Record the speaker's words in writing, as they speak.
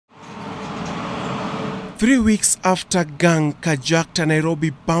3 weeks after gang carjacked a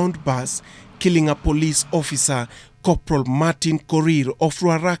Nairobi-bound bus, killing a police officer, Corporal Martin Korir of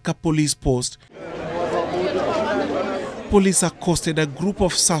Ruaraka Police Post, police accosted a group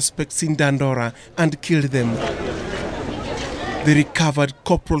of suspects in Dandora and killed them. They recovered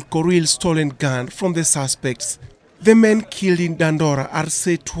Corporal Korir's stolen gun from the suspects. The men killed in Dandora are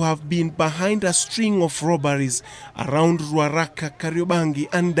said to have been behind a string of robberies around Ruaraka, Kariobangi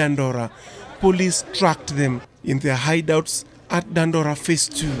and Dandora. Police tracked them in their hideouts at Dandora Phase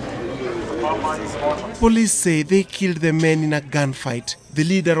 2. Police say they killed the men in a gunfight. The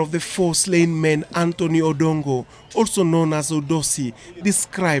leader of the 4 slain men, Anthony Odongo, also known as Odosi,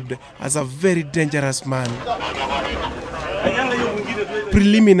 described as a very dangerous man.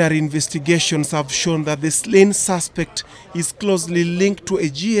 Preliminary investigations have shown that the slain suspect is closely linked to a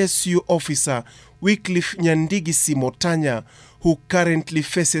GSU officer, Wycliffe Nyandigisi Motanya, who currently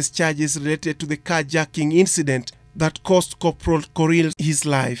faces charges related to the carjacking incident that cost Corporal Korir his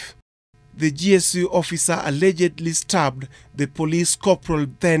life. The GSU officer allegedly stabbed the police corporal,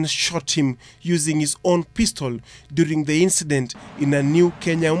 then shot him using his own pistol during the incident in a new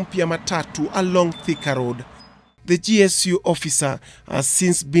Kenya Mpya Matatu along Thika Road. The GSU officer has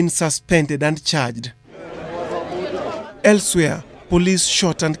since been suspended and charged. Elsewhere, police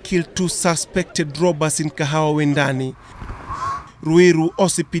shot and killed 2 suspected robbers in Kahawa Wendani. Ruiru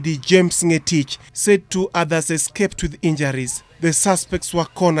OCPD James Ngetich said 2 others escaped with injuries. The suspects were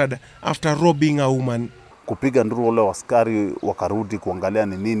cornered after robbing a woman. Kupiga nduru wale askari wakarudi kuangalia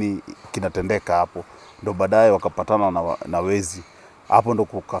ni nini kinatendeka hapo. Ndo baadaye wakapatana na wezi. Hapo ndo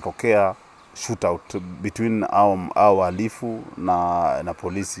kukatokea shootout between au wahalifu na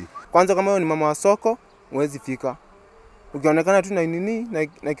polisi. Kwanza kama wewe ni mama wa soko, huwezi fika. Ukionekana tu na nini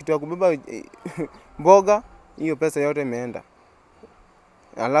na kitu ya kubeba mboga, hiyo pesa yote imeenda.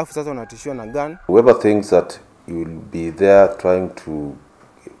 Alafu sasa unatishiwa na gun. Whoever thinks that you will be there trying to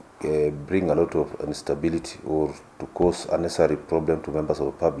bring a lot of instability or to cause unnecessary problem to members of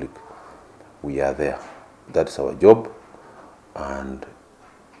the public, we are there. That is our job, and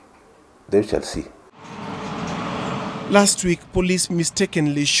they shall see. Last week, police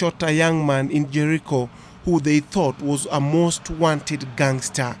mistakenly shot a young man in Jericho who they thought was a most wanted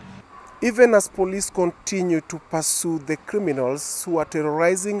gangster. Even as police continue to pursue the criminals who are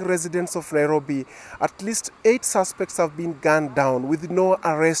terrorizing residents of Nairobi, at least 8 suspects have been gunned down with no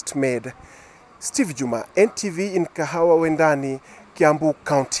arrest made. Steve Juma, NTV in Kahawa Wendani, Kiambu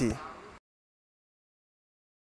County.